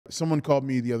someone called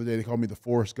me the other day. They called me the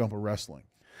Forrest Gump of wrestling,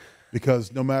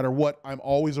 because no matter what, I'm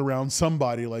always around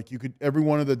somebody. Like, you could, every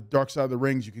one of the Dark Side of the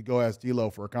Rings, you could go ask D'Lo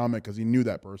for a comment because he knew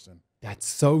that person. That's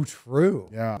so true.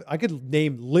 Yeah. I could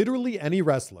name literally any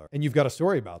wrestler, and you've got a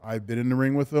story about them. I've been in the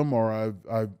ring with them, or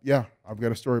I've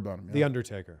got a story about him. Yeah. The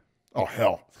Undertaker. Oh,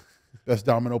 hell. Best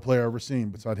domino player I've ever seen,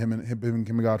 beside him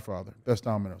and Godfather. Best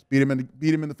dominoes. Beat him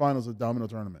in the finals of the domino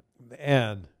tournament.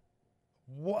 Man,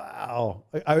 wow.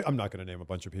 I'm not going to name a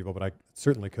bunch of people, but I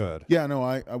certainly could. Yeah, no.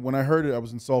 I when I heard it, I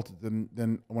was insulted.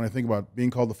 Then when I think about it,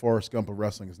 being called the Forrest Gump of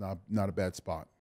wrestling is not a bad spot.